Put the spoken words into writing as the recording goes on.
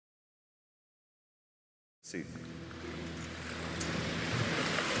seat.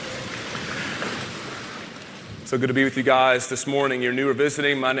 So good to be with you guys this morning. You're new or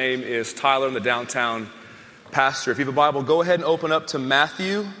visiting. My name is Tyler. I'm the downtown pastor. If you have a Bible, go ahead and open up to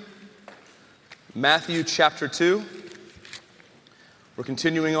Matthew chapter 2. We're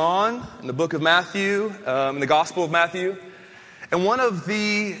continuing on in the book of Matthew, in the Gospel of Matthew. And one of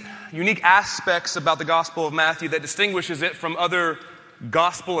the unique aspects about the Gospel of Matthew that distinguishes it from other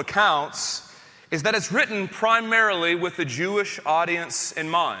gospel accounts is that it's written primarily with the Jewish audience in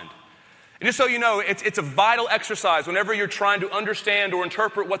mind. And just so you know, it's a vital exercise. Whenever you're trying to understand or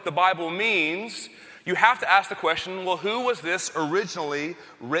interpret what the Bible means, you have to ask the question, well, who was this originally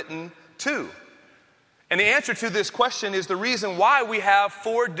written to? And the answer to this question is the reason why we have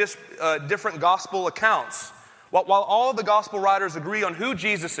four different gospel accounts. While all of the gospel writers agree on who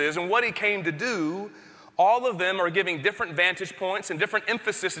Jesus is and what he came to do, all of them are giving different vantage points and different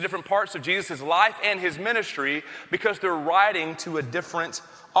emphasis to different parts of Jesus' life and his ministry because they're writing to a different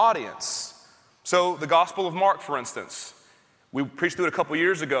audience. So the Gospel of Mark, for instance, we preached through it a couple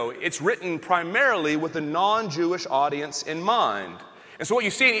years ago. It's written primarily with a non-Jewish audience in mind. And so what you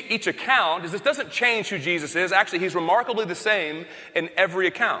see in each account is this doesn't change who Jesus is. Actually, he's remarkably the same in every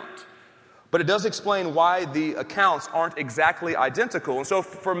account. But it does explain why the accounts aren't exactly identical. And so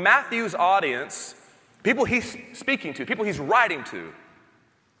for Matthew's audience, people he's speaking to, people he's writing to,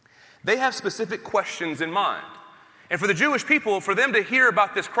 they have specific questions in mind. And for the Jewish people, for them to hear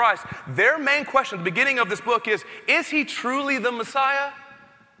about this Christ, their main question at the beginning of this book is he truly the Messiah?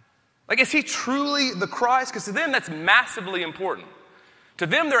 Like, is he truly the Christ? Because to them, that's massively important. To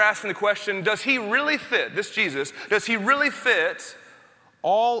them, they're asking the question, does he really fit, this Jesus, does he really fit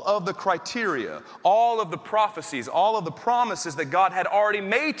all of the criteria, all of the prophecies, all of the promises that God had already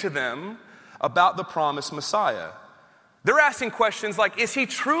made to them about the promised Messiah? They're asking questions like, is he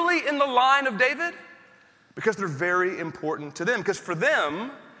truly in the line of David? Because they're very important to them. Because for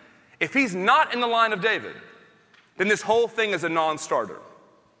them, if he's not in the line of David, then this whole thing is a non-starter.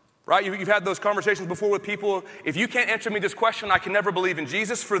 Right? You've had those conversations before with people. If you can't answer me this question, I can never believe in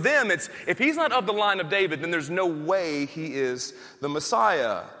Jesus. For them, it's if he's not of the line of David, then there's no way he is the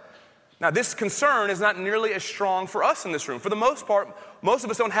Messiah. Now, this concern is not nearly as strong for us in this room. For the most part, most of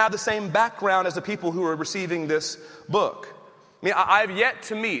us don't have the same background as the people who are receiving this book. I mean, I've yet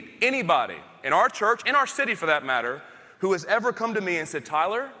to meet anybody in our church, in our city for that matter, who has ever come to me and said,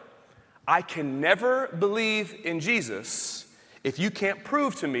 Tyler, I can never believe in Jesus if you can't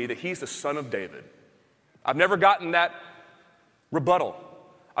prove to me that he's the son of David. I've never gotten that rebuttal.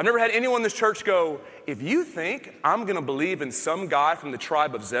 I've never had anyone in this church go, if you think I'm going to believe in some guy from the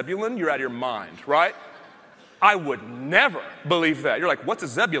tribe of Zebulun, you're out of your mind, right? I would never believe that. You're like, what's a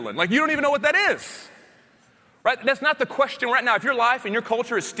Zebulun? Like, you don't even know what that is, right? That's not the question right now. If your life and your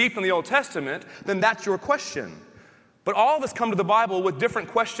culture is steeped in the Old Testament, then that's your question. But all of us come to the Bible with different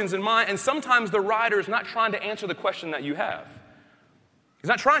questions in mind, and sometimes the writer is not trying to answer the question that you have. He's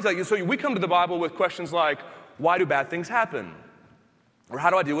not trying to. So we come to the Bible with questions like, why do bad things happen? Or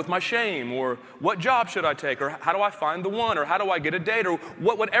how do I deal with my shame? Or what job should I take? Or how do I find the one? Or how do I get a date? Or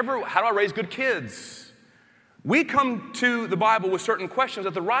whatever, how do I raise good kids? We come to the Bible with certain questions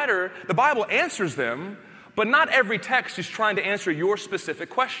that the Bible answers them, but not every text is trying to answer your specific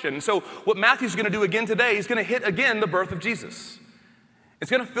question. So what Matthew's going to do again today, he's going to hit again the birth of Jesus.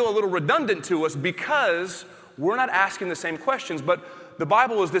 It's going to feel a little redundant to us because we're not asking the same questions, but the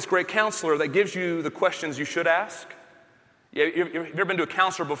Bible is this great counselor that gives you the questions you should ask. Yeah, you've ever been to a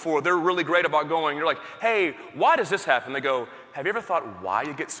counselor before? They're really great about going, you're like, hey, why does this happen? They go, have you ever thought why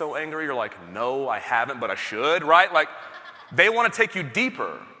you get so angry? You're like, no, I haven't, but I should, right? Like, they want to take you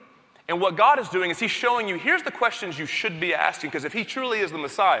deeper. And what God is doing is he's showing you, here's the questions you should be asking, because if he truly is the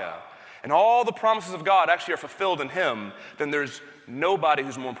Messiah, and all the promises of God actually are fulfilled in him, then there's nobody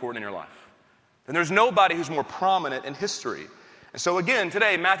who's more important in your life. Then there's nobody who's more prominent in history. And so again,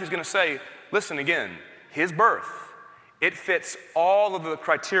 today, Matthew's going to say, listen again, his birth, it fits all of the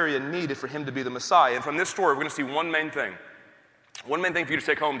criteria needed for him to be the Messiah. And from this story, we're going to see one main thing for you to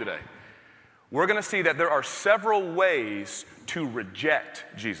take home today. We're going to see that there are several ways to reject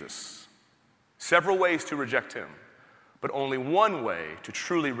Jesus. Several ways to reject him, but only one way to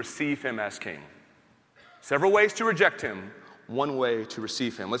truly receive him as king. Several ways to reject him, one way to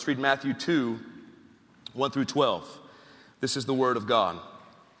receive him. Let's read Matthew 2, 1 through 12. This is the word of God.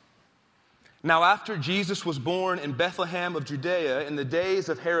 Now after Jesus was born in Bethlehem of Judea in the days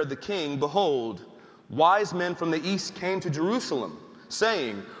of Herod the king, behold, wise men from the east came to Jerusalem,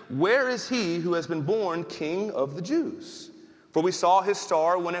 saying, where is he who has been born King of the Jews? For we saw his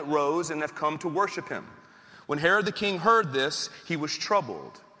star when it rose and have come to worship him. When Herod the king heard this, he was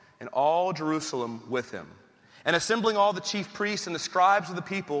troubled, and all Jerusalem with him. And assembling all the chief priests and the scribes of the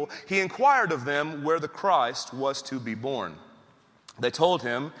people, he inquired of them where the Christ was to be born. They told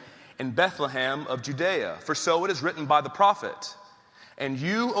him, in Bethlehem of Judea, for so it is written by the prophet, and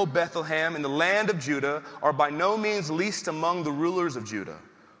you, O Bethlehem, in the land of Judah, are by no means least among the rulers of Judah,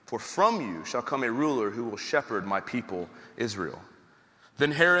 for from you shall come a ruler who will shepherd my people Israel.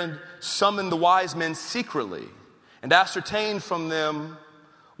 Then Herod summoned the wise men secretly and ascertained from them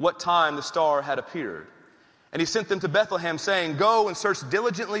what time the star had appeared. And he sent them to Bethlehem, saying, go and search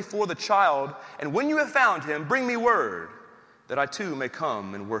diligently for the child, and when you have found him, bring me word, that I too may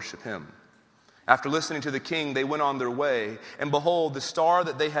come and worship him. After listening to the king, they went on their way, and behold, the star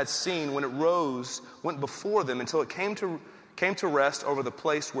that they had seen when it rose went before them until it came to rest over the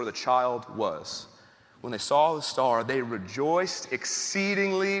place where the child was. When they saw the star, they rejoiced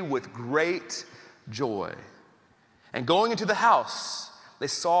exceedingly with great joy. And going into the house, they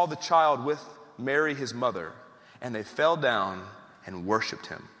saw the child with Mary his mother, and they fell down and worshiped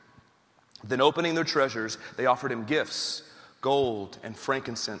him. Then opening their treasures, they offered him gifts, gold and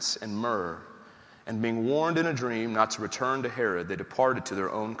frankincense and myrrh. And being warned in a dream not to return to Herod, they departed to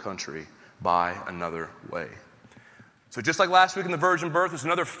their own country by another way. So just like last week in the virgin birth, there's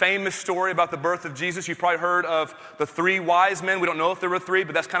another famous story about the birth of Jesus. You've probably heard of the 3 wise men. We don't know if there were 3,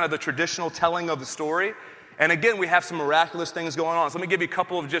 but that's kind of the traditional telling of the story. And again, we have some miraculous things going on. So let me give you a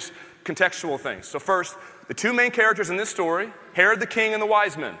couple of just contextual things. So first, the 2 main characters in this story, Herod the king and the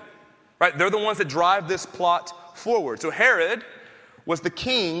wise men. Right? They're the ones that drive this plot forward. So Herod was the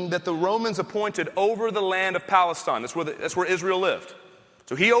king that the Romans appointed over the land of Palestine. That's where Israel lived.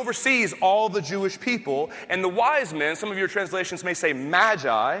 So he oversees all the Jewish people. And the wise men, some of your translations may say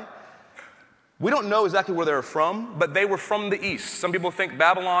magi. We don't know exactly where they're from, but they were from the east. Some people think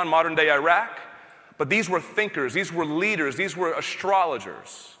Babylon, modern day Iraq. But these were thinkers, these were leaders, these were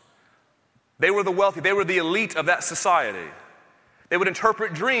astrologers. They were the wealthy, they were the elite of that society. They would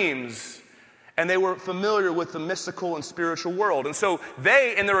interpret dreams, and they were familiar with the mystical and spiritual world. And so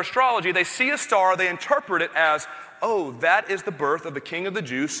they, in their astrology, they see a star, they interpret it as, oh, that is the birth of the King of the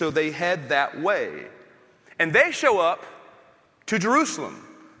Jews, so they head that way. And they show up to Jerusalem,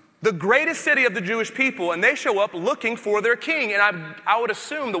 the greatest city of the Jewish people, and they show up looking for their king. And I would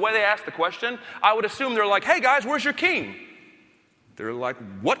assume, the way they ask the question, I would assume they're like, hey guys, where's your king? They're like,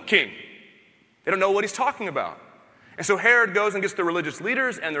 what king? They don't know what he's talking about. And so Herod goes and gets the religious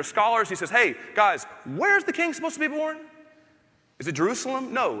leaders and their scholars. He says, hey guys, where's the king supposed to be born? Is it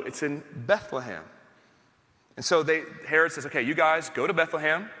Jerusalem? No, it's in Bethlehem. And so Herod says, okay, you guys go to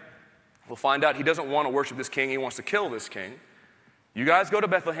Bethlehem. We'll find out he doesn't want to worship this king. He wants to kill this king. You guys go to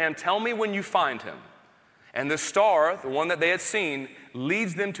Bethlehem, tell me when you find him. And the star, the one that they had seen,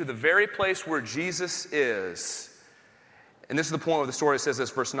 leads them to the very place where Jesus is. And this is the point where the story says this,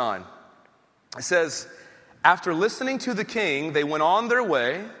 verse 9. It says, after listening to the king, they went on their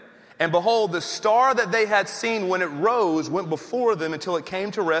way, and behold, the star that they had seen when it rose went before them until it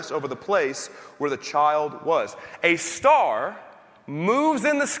came to rest over the place where the child was. A star moves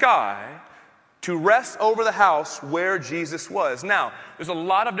in the sky to rest over the house where Jesus was. Now, there's a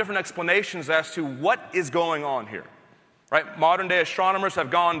lot of different explanations as to what is going on here. Right? Modern day astronomers have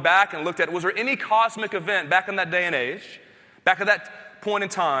gone back and looked at, was there any cosmic event back in that day and age, back at that point in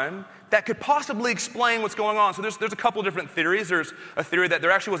time, that could possibly explain what's going on? So there's a couple different theories. There's a theory that there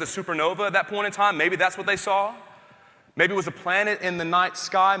actually was a supernova at that point in time. Maybe that's what they saw. Maybe it was a planet in the night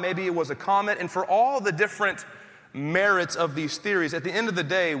sky. Maybe it was a comet. And for all the different merits of these theories, at the end of the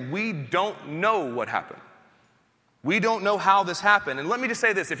day, we don't know what happened. We don't know how this happened. And let me just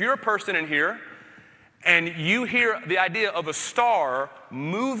say this. If you're a person in here and you hear the idea of a star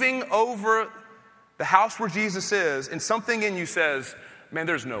moving over the house where Jesus is, and something in you says, man,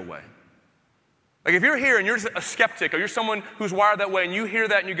 there's no way. Like if you're here and you're just a skeptic or you're someone who's wired that way and you hear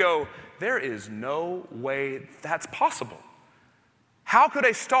that and you go, there is no way that's possible. How could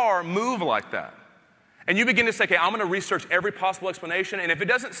a star move like that? And you begin to say, okay, I'm going to research every possible explanation, and if it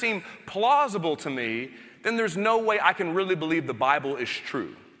doesn't seem plausible to me, then there's no way I can really believe the Bible is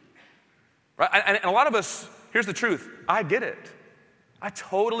true. Right? And a lot of us, here's the truth, I get it. I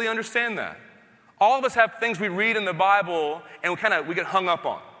totally understand that. All of us have things we read in the Bible and we get hung up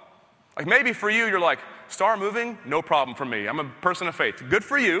on. Like maybe for you, you're like, star moving, no problem for me. I'm a person of faith. Good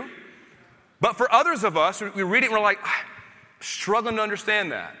for you. But for others of us, we read it and we're like, struggling to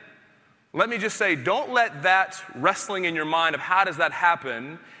understand that. Let me just say, don't let that wrestling in your mind of how does that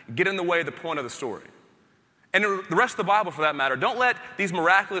happen get in the way of the point of the story. And the rest of the Bible, for that matter, don't let these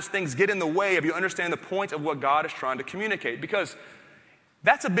miraculous things get in the way of you understanding the point of what God is trying to communicate. Because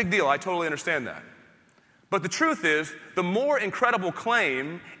that's a big deal. I totally understand that. But the truth is, the more incredible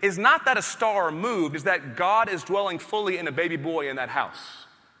claim is not that a star moved, is that God is dwelling fully in a baby boy in that house.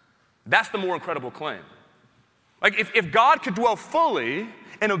 That's the more incredible claim. Like, if God could dwell fully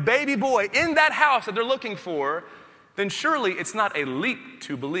in a baby boy in that house that they're looking for, then surely it's not a leap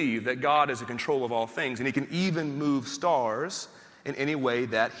to believe that God is in control of all things, and he can even move stars in any way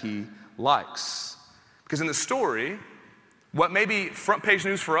that he likes. Because in the story, what may be front page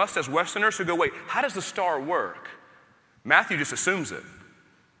news for us as Westerners who go, wait, how does the star work? Matthew just assumes it.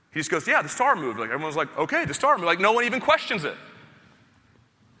 He just goes, yeah, the star moved. Like, everyone's like, okay, the star moved. Like, no one even questions it.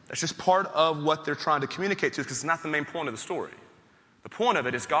 That's just part of what they're trying to communicate to us, because it's not the main point of the story. The point of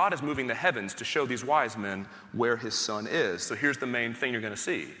it is God is moving the heavens to show these wise men where his son is. So here's the main thing you're going to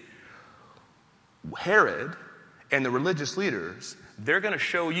see. Herod and the religious leaders, they're going to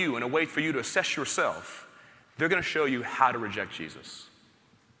show you, in a way for you to assess yourself, they're going to show you how to reject Jesus.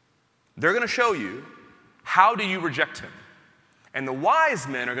 They're going to show you how do you reject him. And the wise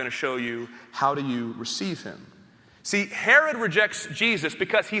men are going to show you how do you receive him. See, Herod rejects Jesus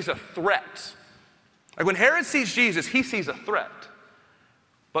because he's a threat. Like, when Herod sees Jesus, he sees a threat.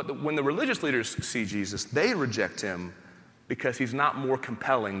 But when the religious leaders see Jesus, they reject him because he's not more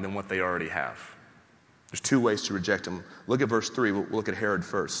compelling than what they already have. There's two ways to reject him. Look at verse 3. We'll look at Herod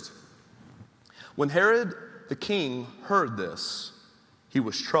first. When Herod the king heard this, he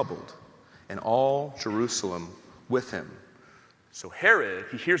was troubled, and all Jerusalem with him. So Herod,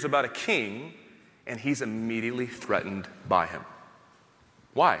 he hears about a king, and he's immediately threatened by him.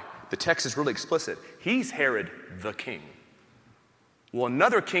 Why? The text is really explicit. He's Herod the king. Well,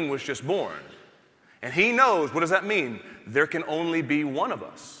 another king was just born, and he knows, what does that mean? There can only be one of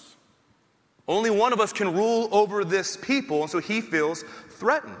us. Only one of us can rule over this people, and so he feels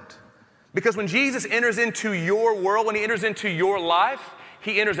threatened. Because when Jesus enters into your world, when he enters into your life,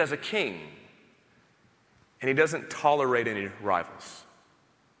 he enters as a king. And he doesn't tolerate any rivals.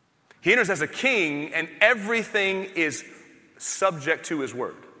 He enters as a king, and everything is subject to his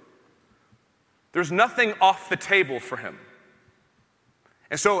word. There's nothing off the table for him.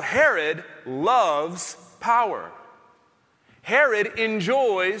 And so Herod loves power. Herod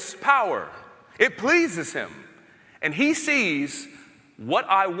enjoys power. It pleases him. And he sees what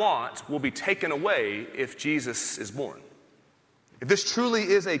I want will be taken away if Jesus is born. If this truly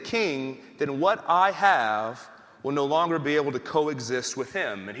is a king, then what I have will no longer be able to coexist with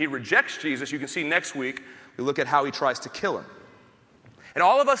him. And he rejects Jesus. You can see next week, we look at how he tries to kill him. And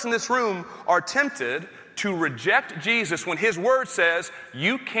all of us in this room are tempted to reject Jesus when his word says,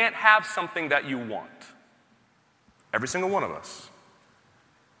 you can't have something that you want. Every single one of us.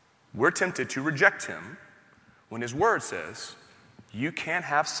 We're tempted to reject him when his word says, you can't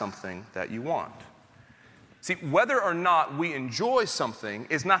have something that you want. See, whether or not we enjoy something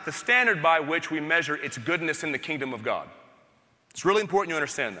is not the standard by which we measure its goodness in the kingdom of God. It's really important you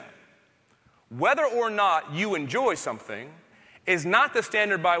understand that. Whether or not you enjoy something is not the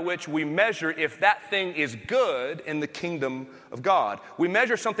standard by which we measure if that thing is good in the kingdom of God. We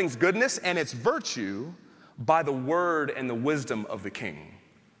measure something's goodness and its virtue by the word and the wisdom of the king.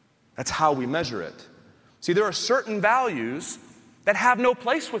 That's how we measure it. See, there are certain values that have no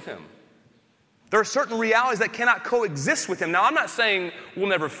place with him. There are certain realities that cannot coexist with him. Now, I'm not saying we'll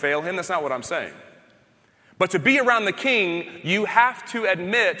never fail him. That's not what I'm saying. But to be around the king, you have to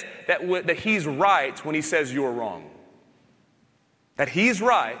admit that he's right when he says you're wrong. That he's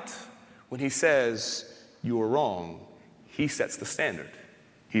right when he says you are wrong. He sets the standard.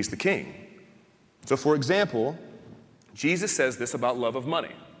 He's the king. So, for example, Jesus says this about love of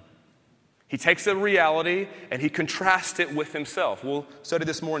money. He takes a reality and he contrasts it with himself. We'll study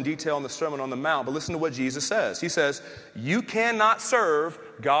this more in detail in the Sermon on the Mount, but listen to what Jesus says. He says, you cannot serve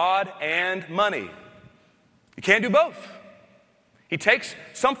God and money. You can't do both. He takes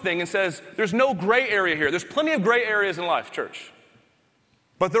something and says, there's no gray area here. There's plenty of gray areas in life, church.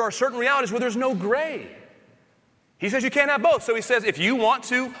 But there are certain realities where there's no gray. He says you can't have both. So he says, if you want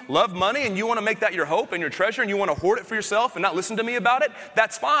to love money and you want to make that your hope and your treasure and you want to hoard it for yourself and not listen to me about it,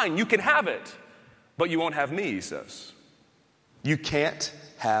 that's fine. You can have it. But you won't have me, he says. You can't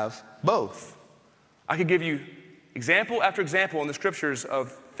have both. I could give you example after example in the scriptures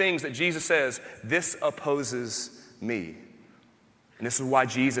of things that Jesus says, this opposes me. And this is why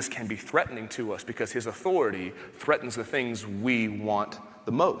Jesus can be threatening to us, because his authority threatens the things we want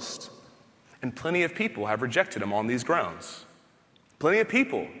the most. And plenty of people have rejected him on these grounds. Plenty of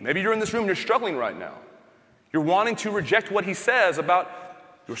people. Maybe you're in this room and you're struggling right now. You're wanting to reject what he says about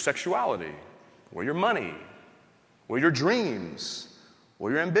your sexuality, or your money, or your dreams, or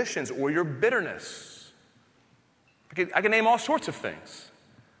your ambitions, or your bitterness. I can name all sorts of things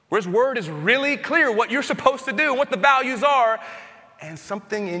where his word is really clear what you're supposed to do and what the values are, and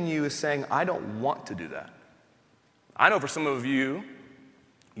something in you is saying, I don't want to do that. I know for some of you,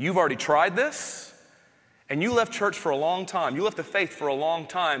 you've already tried this, and you left church for a long time. You left the faith for a long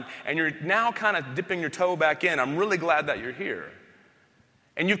time, and you're now kind of dipping your toe back in. I'm really glad that you're here.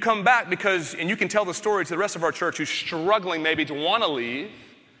 And you've come back and you can tell the story to the rest of our church who's struggling maybe to want to leave.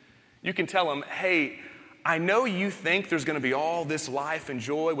 You can tell them, hey, I know you think there's going to be all this life and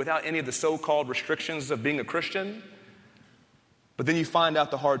joy without any of the so-called restrictions of being a Christian. But then you find out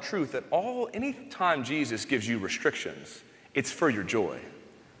the hard truth that any time Jesus gives you restrictions, it's for your joy.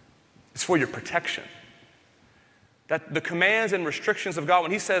 It's for your protection. That the commands and restrictions of God,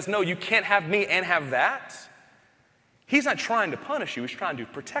 when he says, no, you can't have me and have that, he's not trying to punish you, he's trying to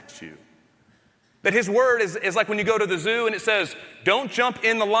protect you. That his word is like when you go to the zoo and it says, don't jump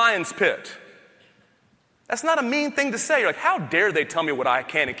in the lion's pit. That's not a mean thing to say. You're like, how dare they tell me what I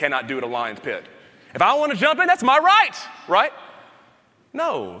can and cannot do at a lion's pit? If I want to jump in, that's my right, right?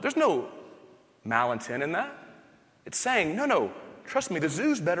 No, there's no malintent in that. It's saying, no, trust me, the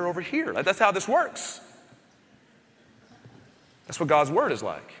zoo's better over here. That's how this works. That's what God's word is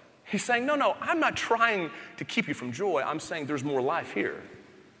like. He's saying, no, I'm not trying to keep you from joy. I'm saying there's more life here.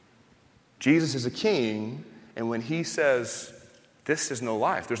 Jesus is a king, and when he says, this is no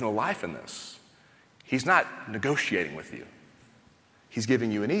life, there's no life in this, he's not negotiating with you. He's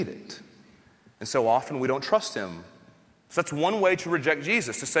giving you an edict. And so often we don't trust him. So that's one way to reject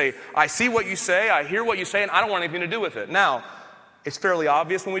Jesus, to say, I see what you say, I hear what you say, and I don't want anything to do with it. Now, it's fairly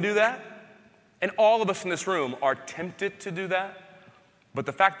obvious when we do that, and all of us in this room are tempted to do that. But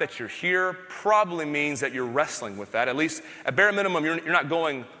the fact that you're here probably means that you're wrestling with that. At least, at bare minimum, you're not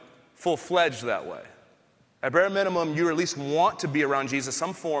going full-fledged that way. At bare minimum, you at least want to be around Jesus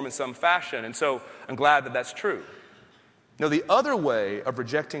some form and some fashion. And so I'm glad that that's true. Now, the other way of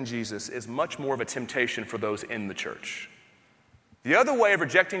rejecting Jesus is much more of a temptation for those in the church. The other way of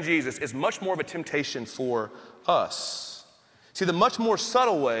rejecting Jesus is much more of a temptation for us. See, the much more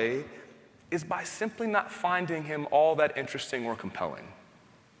subtle way is by simply not finding him all that interesting or compelling.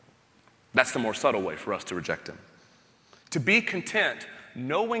 That's the more subtle way for us to reject him. To be content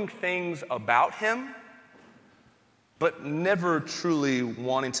knowing things about him, but never truly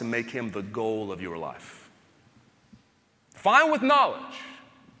wanting to make him the goal of your life. Fine with knowledge,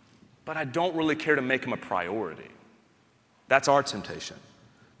 but I don't really care to make him a priority. That's our temptation.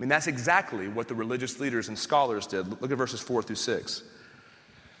 I mean, that's exactly what the religious leaders and scholars did. Look at verses 4 through 6.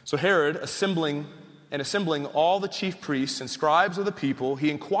 So Herod, assembling all the chief priests and scribes of the people, he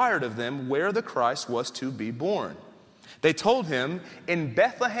inquired of them where the Christ was to be born. They told him, in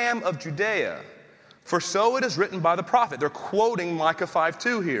Bethlehem of Judea, for so it is written by the prophet. They're quoting Micah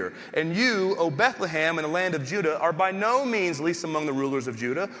 5:2 here. And you, O Bethlehem, in the land of Judah, are by no means least among the rulers of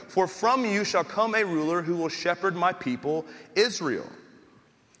Judah, for from you shall come a ruler who will shepherd my people Israel.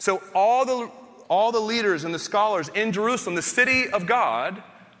 So all the leaders and the scholars in Jerusalem, the city of God,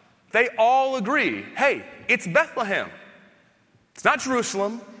 they all agree, hey, it's Bethlehem. It's not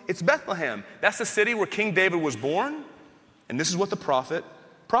Jerusalem, it's Bethlehem. That's the city where King David was born, and this is what the prophet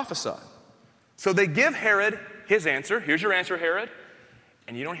prophesied. So they give Herod his answer. Here's your answer, Herod.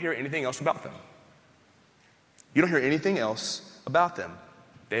 And you don't hear anything else about them. You don't hear anything else about them.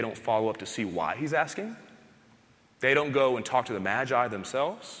 They don't follow up to see why he's asking. They don't go and talk to the Magi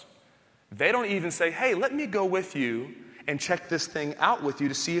themselves. They don't even say, hey, let me go with you and check this thing out with you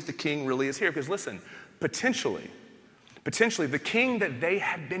to see if the king really is here. Because listen, potentially, the king that they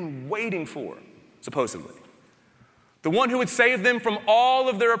had been waiting for, supposedly, the one who would save them from all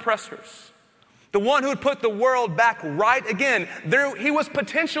of their oppressors, the one who would put the world back right again, he was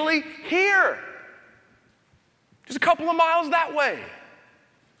potentially here, just a couple of miles that way.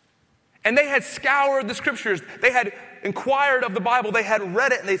 And they had scoured the scriptures, they had inquired of the Bible, they had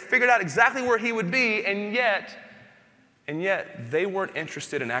read it, and they figured out exactly where he would be, and yet they weren't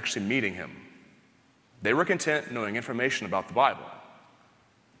interested in actually meeting him. They were content knowing information about the Bible,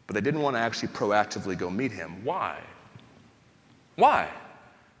 but they didn't want to actually proactively go meet him. Why?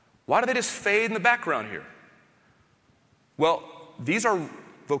 Why do they just fade in the background here? Well, these are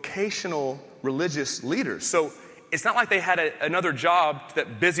vocational religious leaders. So it's not like they had another job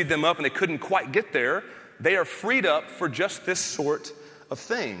that busied them up and they couldn't quite get there. They are freed up for just this sort of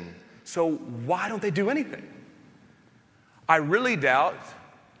thing. So why don't they do anything? I really doubt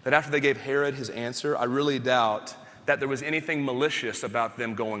that after they gave Herod his answer, I really doubt that there was anything malicious about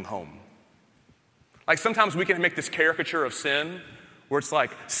them going home. Like sometimes we can make this caricature of sin where it's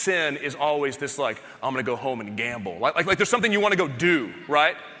like sin is always this like, I'm going to go home and gamble. Like there's something you want to go do,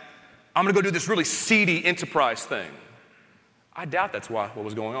 right? I'm going to go do this really seedy enterprise thing. I doubt that's what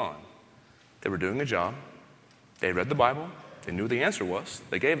was going on. They were doing a job. They read the Bible. They knew what the answer was.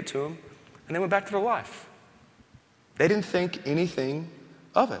 They gave it to them, and they went back to their life. They didn't think anything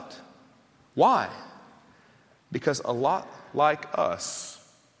of it. Why? Because a lot like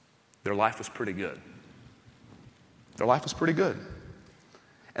us, their life was pretty good. Their life was pretty good.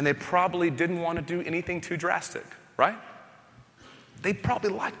 And they probably didn't want to do anything too drastic, right? They probably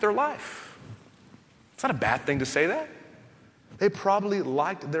liked their life. It's not a bad thing to say that. They probably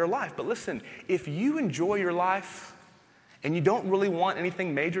liked their life. But listen, if you enjoy your life and you don't really want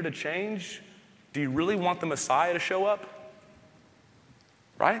anything major to change, do you really want the Messiah to show up?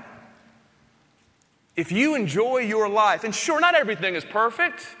 Right? If you enjoy your life, and sure, not everything is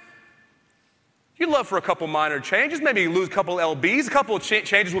perfect. You'd love for a couple minor changes, maybe you lose a couple LBs, a couple of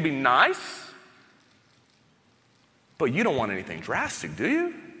changes would be nice. But you don't want anything drastic, do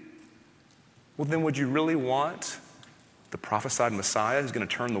you? Well, then would you really want the prophesied Messiah who's going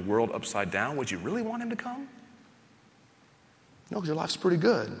to turn the world upside down? Would you really want him to come? No, because your life's pretty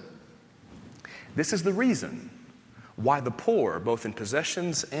good. This is the reason why the poor, both in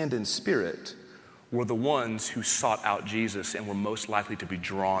possessions and in spirit, were the ones who sought out Jesus and were most likely to be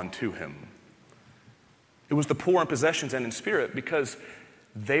drawn to him. It was the poor in possessions and in spirit because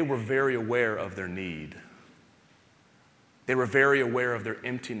they were very aware of their need. They were very aware of their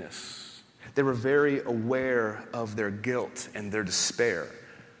emptiness. They were very aware of their guilt and their despair.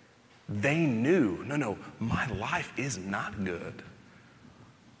 They knew, no, my life is not good.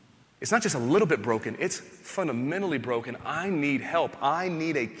 It's not just a little bit broken, it's fundamentally broken. I need help. I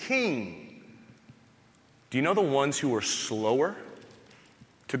need a king. Do you know the ones who were slower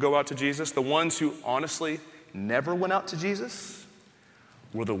to go out to Jesus? The ones who honestly never went out to Jesus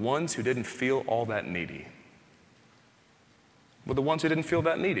were the ones who didn't feel all that needy. Were the ones who didn't feel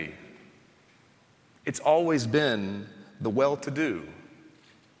that needy. It's always been the well-to-do,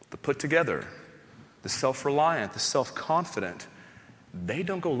 the put-together, the self-reliant, the self-confident. They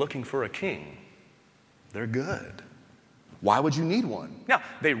don't go looking for a king. They're good. Why would you need one? Now,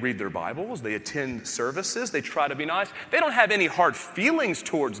 they read their Bibles, they attend services, they try to be nice. They don't have any hard feelings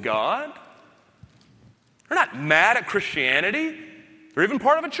towards God. They're not mad at Christianity. They're even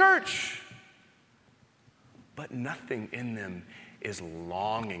part of a church. But nothing in them is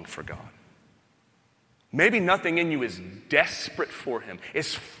longing for God. Maybe nothing in you is desperate for him,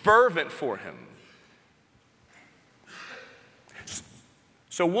 is fervent for him.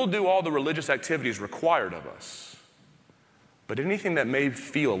 So we'll do all the religious activities required of us. But anything that may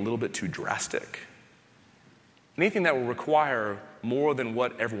feel a little bit too drastic, anything that will require more than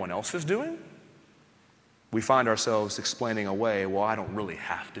what everyone else is doing, we find ourselves explaining away, well, I don't really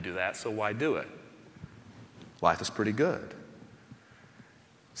have to do that, so why do it? Life is pretty good.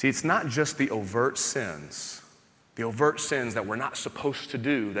 See, it's not just the overt sins that we're not supposed to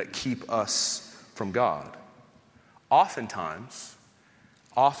do that keep us from God. Oftentimes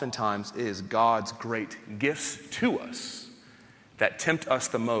is God's great gifts to us that tempt us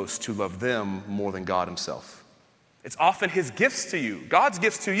the most to love them more than God himself. It's often his gifts to you, God's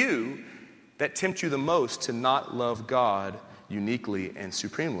gifts to you, that tempt you the most to not love God uniquely and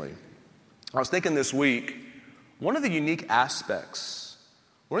supremely. I was thinking this week, one of the unique aspects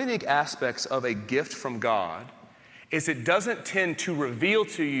of a gift from God is it doesn't tend to reveal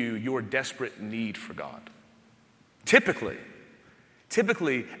to you your desperate need for God. Typically,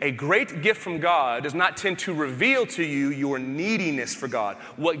 a great gift from God does not tend to reveal to you your neediness for God.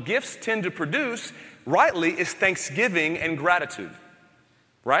 What gifts tend to produce, rightly, is thanksgiving and gratitude,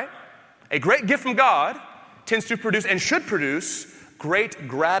 right? A great gift from God tends to produce and should produce great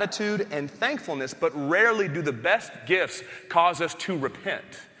gratitude and thankfulness, but rarely do the best gifts cause us to repent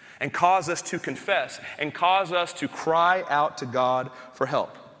and cause us to confess and cause us to cry out to God for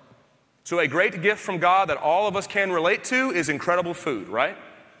help. So a great gift from God that all of us can relate to is incredible food, right?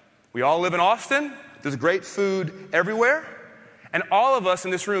 We all live in Austin. There's great food everywhere. And all of us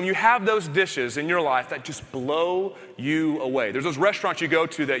in this room, you have those dishes in your life that just blow you away. There's those restaurants you go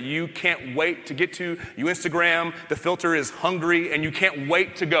to that you can't wait to get to. You Instagram, the filter is hungry, and you can't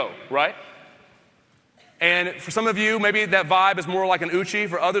wait to go, right? And for some of you, maybe that vibe is more like an uchi.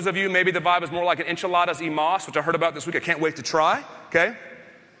 For others of you, maybe the vibe is more like an enchiladas y mas, which I heard about this week. I can't wait to try, okay?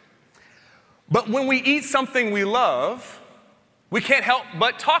 But when we eat something we love, we can't help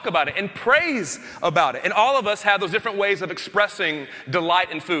but talk about it and praise about it. And all of us have those different ways of expressing delight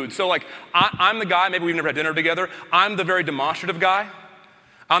in food. So like, I'm the guy, maybe we've never had dinner together, I'm the very demonstrative guy.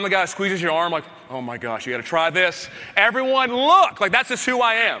 I'm the guy who squeezes your arm like, oh my gosh, you gotta try this. Everyone look, like that's just who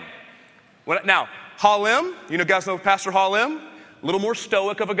I am. Now, Halim, you know guys know Pastor Halim, a little more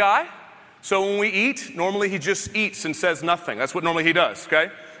stoic of a guy. So when we eat, normally he just eats and says nothing. That's what normally he does,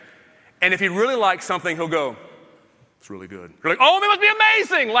 okay? And if he really likes something, he'll go, it's really good. You're like, oh, that must be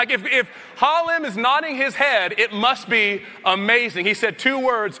amazing. Like if Halim is nodding his head, it must be amazing. He said 2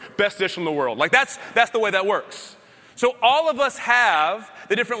 words, best dish in the world. Like that's the way that works. So all of us have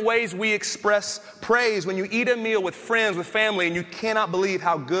the different ways we express praise when you eat a meal with friends, with family, and you cannot believe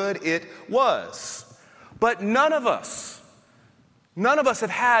how good it was. But none of us have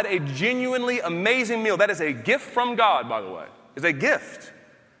had a genuinely amazing meal. That is a gift from God, by the way. It's a gift.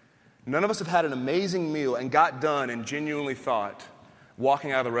 None of us have had an amazing meal and got done and genuinely thought,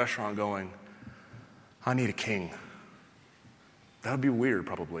 walking out of the restaurant going, I need a king. That would be weird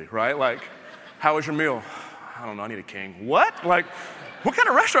probably, right? Like, how was your meal? I don't know, I need a king. What? Like, what kind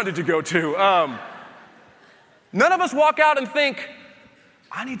of restaurant did you go to? None of us walk out and think,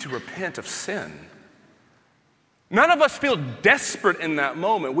 I need to repent of sin. None of us feel desperate in that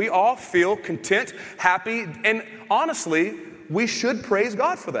moment. We all feel content, happy, and honestly, we should praise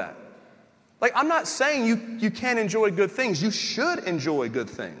God for that. Like, I'm not saying you can't enjoy good things. You should enjoy good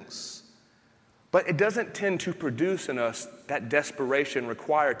things. But it doesn't tend to produce in us that desperation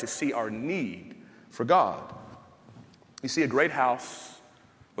required to see our need for God. You see a great house,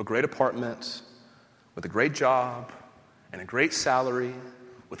 a great apartment, with a great job, and a great salary,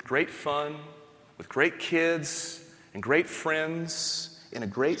 with great fun, with great kids, and great friends, in a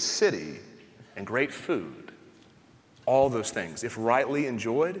great city, and great food. All those things, if rightly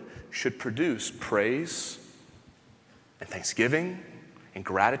enjoyed, should produce praise and thanksgiving and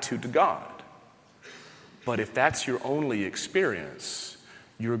gratitude to God. But if that's your only experience,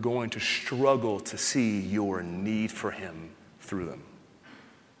 you're going to struggle to see your need for Him through them.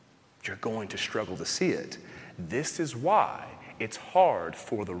 You're going to struggle to see it. This is why it's hard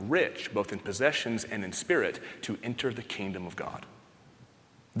for the rich, both in possessions and in spirit, to enter the kingdom of God.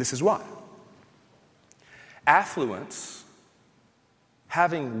 This is why. Affluence,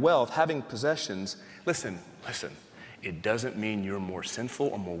 having wealth, having possessions, listen, it doesn't mean you're more sinful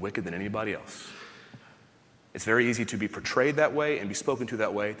or more wicked than anybody else. It's very easy to be portrayed that way and be spoken to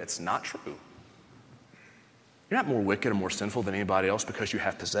that way. That's not true. You're not more wicked or more sinful than anybody else because you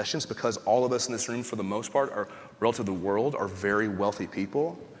have possessions, because all of us in this room, for the most part, are relative to the world, are very wealthy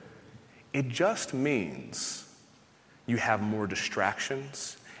people. It just means you have more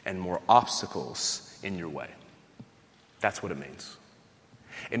distractions and more obstacles in your way. That's what it means.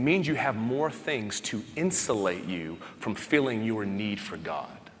 It means you have more things to insulate you from feeling your need for God.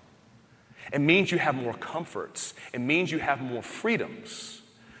 It means you have more comforts. It means you have more freedoms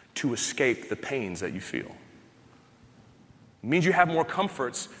to escape the pains that you feel. It means you have more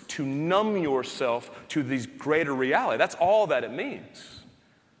comforts to numb yourself to these greater reality. That's all that it means.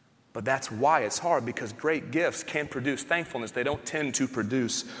 But that's why it's hard, because great gifts can produce thankfulness. They don't tend to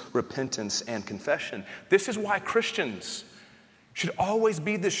produce repentance and confession. This is why Christians should always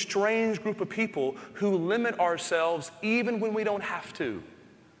be this strange group of people who limit ourselves even when we don't have to.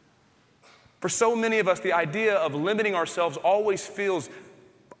 For so many of us, the idea of limiting ourselves always feels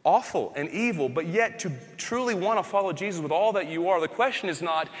awful and evil, but yet to truly want to follow Jesus with all that you are, the question is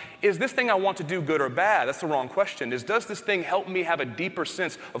not, is this thing I want to do good or bad? That's the wrong question. Does this thing help me have a deeper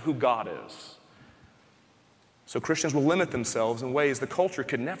sense of who God is? So Christians will limit themselves in ways the culture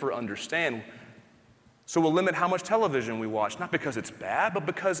could never understand. So we'll limit how much television we watch, not because it's bad, but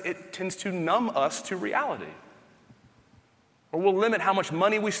because it tends to numb us to reality. Or we'll limit how much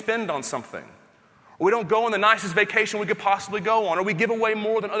money we spend on something. Or we don't go on the nicest vacation we could possibly go on, or we give away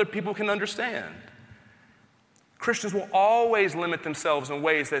more than other people can understand. Christians will always limit themselves in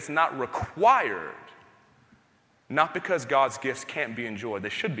ways that's not required, not because God's gifts can't be enjoyed, they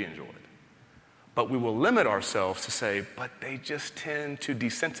should be enjoyed. But we will limit ourselves to say, but they just tend to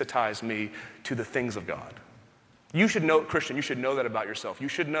desensitize me to the things of God. You should know, Christian, you should know that about yourself. You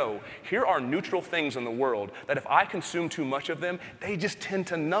should know, here are neutral things in the world that if I consume too much of them, they just tend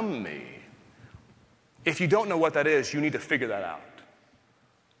to numb me. If you don't know what that is, you need to figure that out.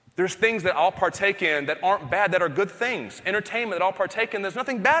 There's things that I'll partake in that aren't bad, that are good things. Entertainment that I'll partake in, there's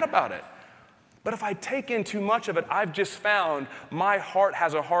nothing bad about it. But if I take in too much of it, I've just found my heart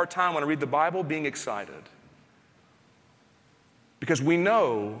has a hard time when I read the Bible being excited. Because we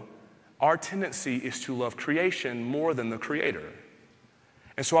know our tendency is to love creation more than the Creator.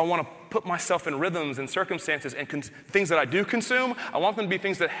 And so I want to put myself in rhythms and circumstances and things that I do consume, I want them to be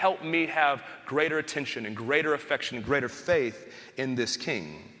things that help me have greater attention and greater affection and greater faith in this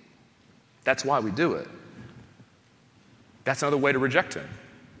King. That's why we do it. That's another way to reject Him.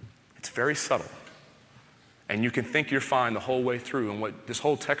 It's very subtle. And you can think you're fine the whole way through. And what this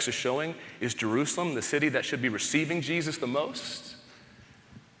whole text is showing is Jerusalem, the city that should be receiving Jesus the most,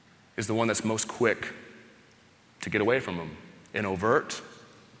 is the one that's most quick to get away from him in overt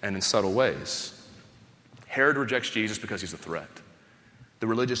and in subtle ways. Herod rejects Jesus because he's a threat. The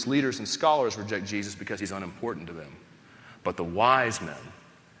religious leaders and scholars reject Jesus because he's unimportant to them. But the wise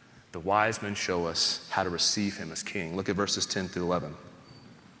men show us how to receive him as king. Look at verses 10 through 11.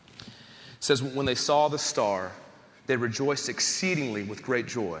 It says, when they saw the star, they rejoiced exceedingly with great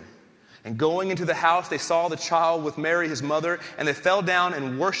joy. And going into the house, they saw the child with Mary, his mother, and they fell down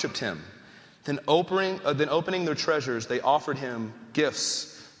and worshiped him. Then opening their treasures, they offered him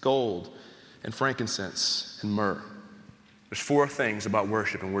gifts, gold and frankincense and myrrh. There's 4 things about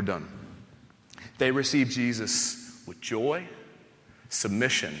worship, and we're done. They received Jesus with joy,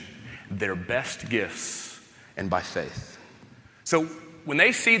 submission, their best gifts, and by faith. So when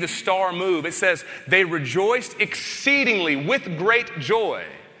they see the star move, it says they rejoiced exceedingly with great joy.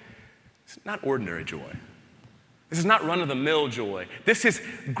 It's not ordinary joy. This is not run-of-the-mill joy. This is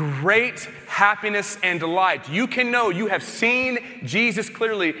great happiness and delight. You can know you have seen Jesus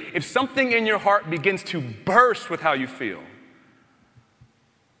clearly if something in your heart begins to burst with how you feel.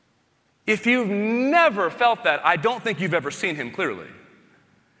 If you've never felt that, I don't think you've ever seen him clearly.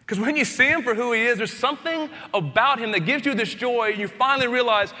 Because when you see him for who he is, there's something about him that gives you this joy, and you finally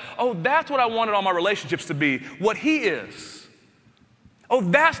realize, oh, that's what I wanted all my relationships to be, what he is. Oh,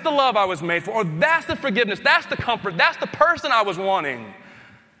 that's the love I was made for. Or that's the forgiveness. That's the comfort. That's the person I was wanting.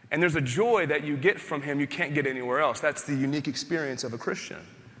 And there's a joy that you get from him you can't get anywhere else. That's the unique experience of a Christian.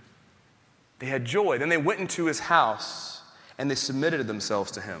 They had joy. Then they went into his house and they submitted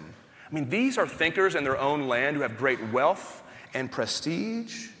themselves to him. I mean, these are thinkers in their own land who have great wealth and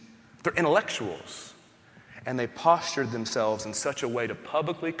prestige. They're intellectuals. And they postured themselves in such a way to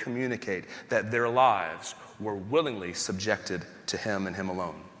publicly communicate that their lives were willingly subjected to him and him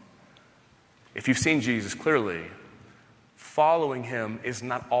alone. If you've seen Jesus clearly, following him is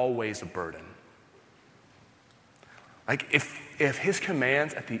not always a burden. Like if his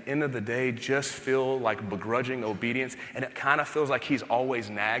commands at the end of the day just feel like begrudging obedience and it kind of feels like he's always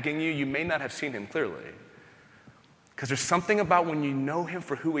nagging you, you may not have seen him clearly. Because there's something about when you know him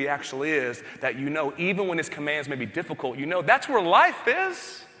for who he actually is that you know even when his commands may be difficult, you know that's where life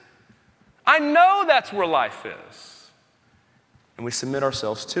is. I know that's where life is. And we submit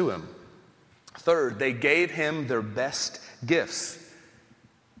ourselves to him. Third, they gave him their best gifts.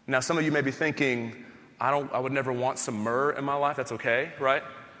 Now, some of you may be thinking, I would never want some myrrh in my life. That's okay, right?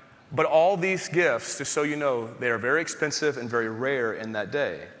 But all these gifts, just so you know, they are very expensive and very rare in that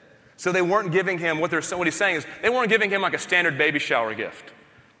day. So they weren't giving him, what he's saying is, they weren't giving him like a standard baby shower gift.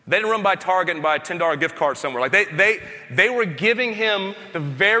 They didn't run by Target and buy a $10 gift card somewhere. Like they were giving him the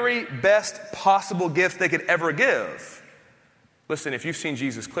very best possible gift they could ever give. Listen, if you've seen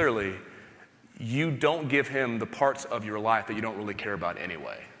Jesus clearly, you don't give him the parts of your life that you don't really care about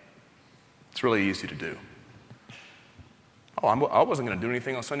anyway. It's really easy to do. Oh, I wasn't going to do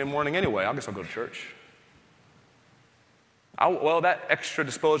anything on Sunday morning anyway. I guess I'll go to church. Well, that extra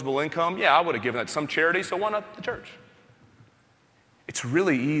disposable income, yeah, I would have given that to some charity, so why not the church? It's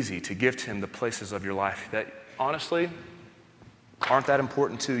really easy to gift him the places of your life that, honestly, aren't that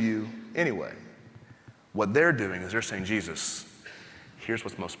important to you anyway. What they're doing is they're saying, Jesus, here's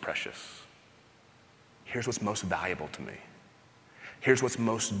what's most precious. Here's what's most valuable to me. Here's what's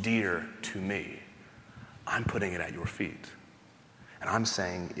most dear to me. I'm putting it at your feet. And I'm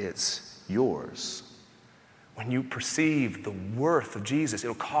saying it's yours. When you perceive the worth of Jesus,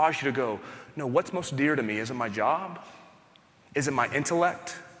 it'll cause you to go, no, what's most dear to me? Is it my job? Is it my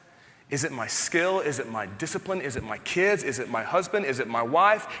intellect? Is it my skill? Is it my discipline? Is it my kids? Is it my husband? Is it my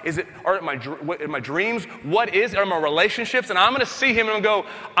wife? Are my dreams? What are my relationships? And I'm going to see him and go,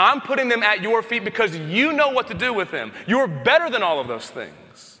 I'm putting them at your feet because you know what to do with them. You're better than all of those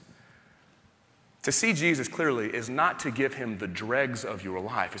things. To see Jesus clearly is not to give him the dregs of your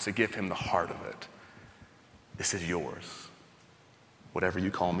life. It's to give him the heart of it. This is yours. Whatever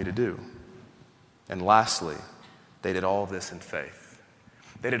you call me to do. And lastly, they did all this in faith.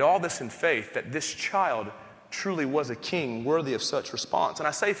 They did all this in faith that this child truly was a king worthy of such response. And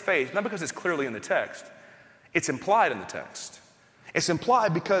I say faith, not because it's clearly in the text. It's implied in the text. It's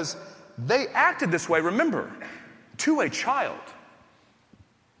implied because they acted this way, remember, to a child.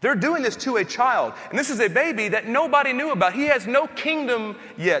 They're doing this to a child. And this is a baby that nobody knew about. He has no kingdom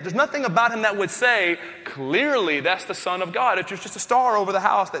yet. There's nothing about him that would say, clearly that's the Son of God. It's just a star over the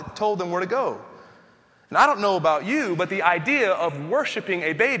house that told them where to go. And I don't know about you, but the idea of worshiping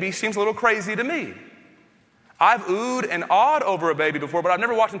a baby seems a little crazy to me. I've oohed and awed over a baby before, but I've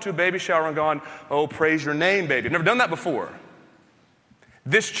never walked into a baby shower and gone, oh, praise your name, baby. I've never done that before.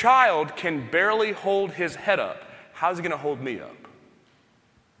 This child can barely hold his head up. How's he going to hold me up?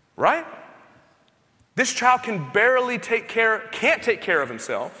 Right? This child can't take care of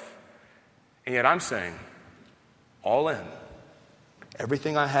himself. And yet I'm saying, all in.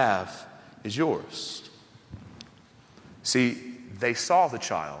 Everything I have is yours. See, they saw the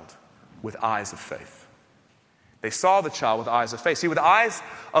child with eyes of faith. They saw the child with eyes of faith. See, with eyes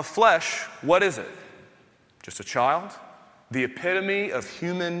of flesh, what is it? Just a child? The epitome of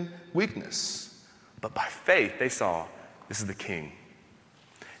human weakness. But by faith, they saw, this is the king.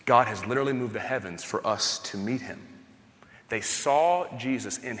 God has literally moved the heavens for us to meet him. They saw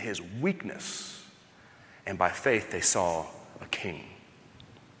Jesus in his weakness, and by faith, they saw a king.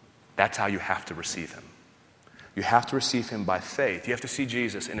 That's how you have to receive him. You have to receive him by faith. You have to see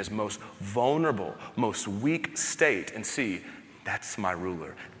Jesus in his most vulnerable, most weak state and see, that's my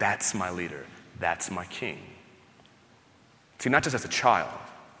ruler, that's my leader, that's my king. See, not just as a child,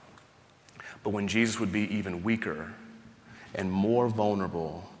 but when Jesus would be even weaker and more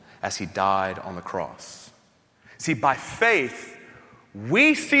vulnerable as he died on the cross. See, by faith,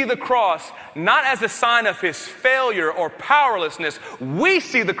 we see the cross not as a sign of his failure or powerlessness. We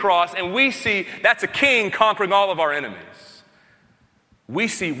see the cross and we see that's a king conquering all of our enemies. We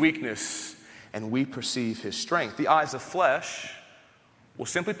see weakness and we perceive his strength. The eyes of flesh will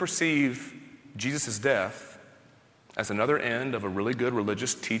simply perceive Jesus' death as another end of a really good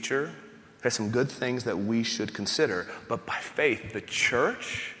religious teacher who has some good things that we should consider. But by faith, the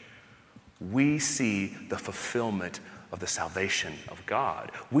church, we see the fulfillment of the salvation of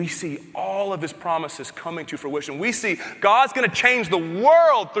God. We see all of his promises coming to fruition. We see God's going to change the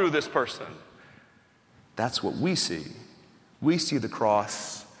world through this person. That's what we see. We see the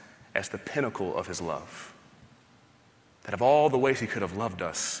cross as the pinnacle of his love. That of all the ways he could have loved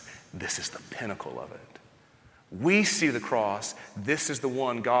us, this is the pinnacle of it. We see the cross, this is the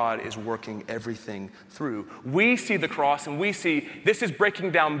one God is working everything through. We see the cross and we see this is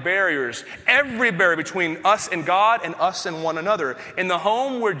breaking down barriers, every barrier between us and God and us and one another. In the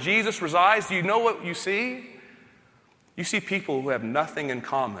home where Jesus resides, do you know what you see? You see people who have nothing in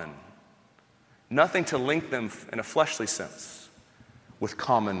common, nothing to link them in a fleshly sense with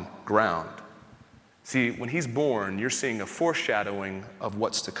common ground. See, when he's born, you're seeing a foreshadowing of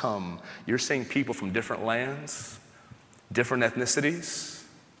what's to come. You're seeing people from different lands, different ethnicities,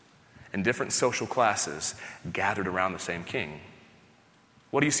 and different social classes gathered around the same king.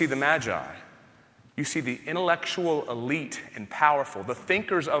 What do you see the Magi? You see the intellectual elite and powerful, the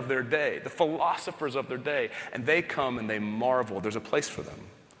thinkers of their day, the philosophers of their day, and they come and they marvel. There's a place for them.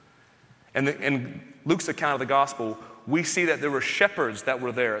 And in Luke's account of the gospel, we see that there were shepherds that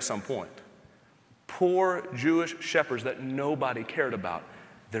were there at some point. Poor Jewish shepherds that nobody cared about.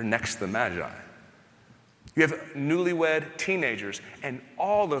 They're next to the Magi. You have newlywed teenagers, and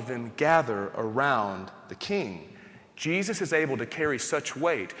all of them gather around the king. Jesus is able to carry such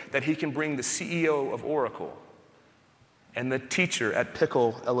weight that he can bring the CEO of Oracle, and the teacher at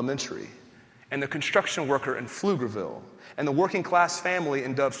Pickle Elementary, and the construction worker in Pflugerville, and the working class family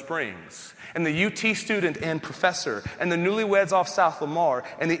in Dove Springs, and the UT student and professor, and the newlyweds off South Lamar,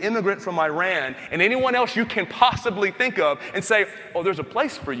 and the immigrant from Iran, and anyone else you can possibly think of and say, oh, there's a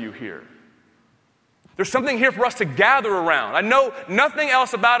place for you here. There's something here for us to gather around. I know nothing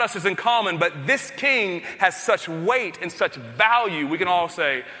else about us is in common, but this king has such weight and such value, we can all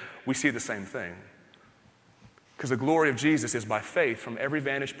say, we see the same thing. Because the glory of Jesus is by faith. From every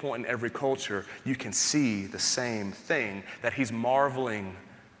vantage point in every culture, you can see the same thing, that he's marveling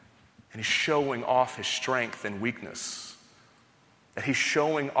and he's showing off his strength and weakness, that he's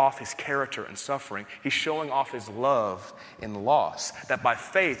showing off his character and suffering. He's showing off his love and loss, that by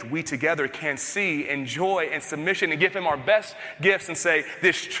faith we together can see and joy and submission and give him our best gifts and say,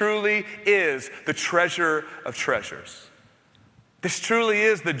 this truly is the treasure of treasures. This truly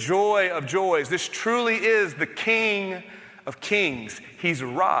is the joy of joys. This truly is the King of Kings. He's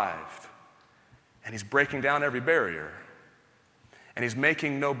arrived, and he's breaking down every barrier. And he's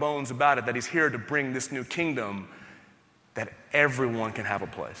making no bones about it that he's here to bring this new kingdom that everyone can have a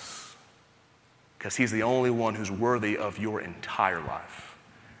place. Because he's the only one who's worthy of your entire life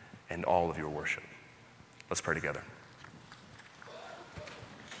and all of your worship. Let's pray together.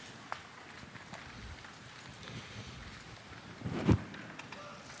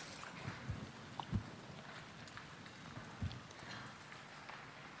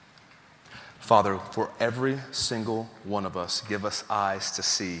 Father, for every single one of us, give us eyes to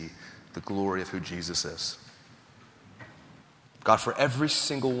see the glory of who Jesus is. God, for every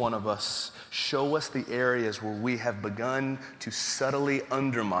single one of us, show us the areas where we have begun to subtly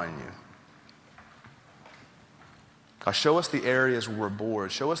undermine you. God, show us the areas where we're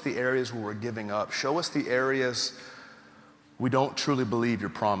bored. Show us the areas where we're giving up. Show us the areas we don't truly believe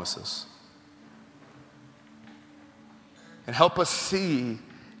your promises. And help us see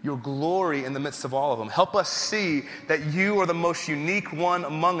your glory in the midst of all of them. Help us see that you are the most unique one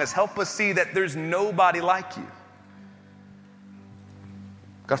among us. Help us see that there's nobody like you.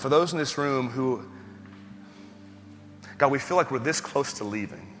 God, for those in this room who, God, we feel like we're this close to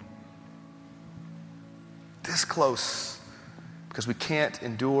leaving. This close, because we can't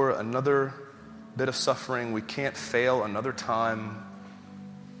endure another bit of suffering. We can't fail another time.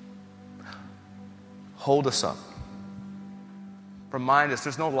 Hold us up. Remind us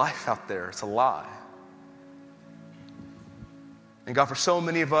there's no life out there. It's a lie. And God, for so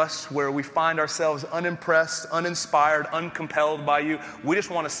many of us where we find ourselves unimpressed, uninspired, uncompelled by you, we just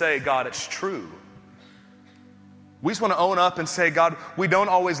want to say, God, it's true. We just want to own up and say, God, we don't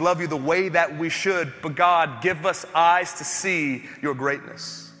always love you the way that we should, but God, give us eyes to see your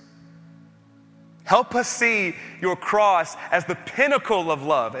greatness. Help us see your cross as the pinnacle of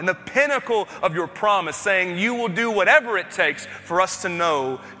love and the pinnacle of your promise, saying you will do whatever it takes for us to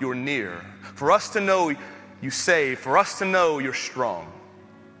know you're near, for us to know you save, for us to know you're strong.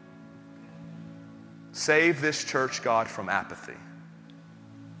 Save this church, God, from apathy,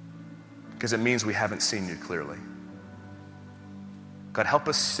 because it means we haven't seen you clearly. God, help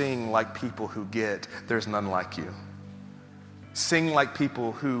us sing like people who get there's none like you. Sing like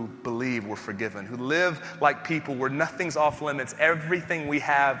people who believe we're forgiven, who live like people where nothing's off limits. Everything we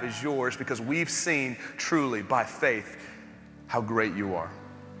have is yours because we've seen truly by faith how great you are.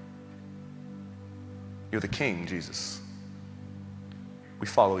 You're the King, Jesus. We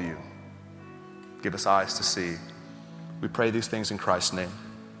follow you. Give us eyes to see. We pray these things in Christ's name.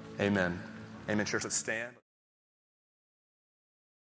 Amen. Amen, church. Let's stand.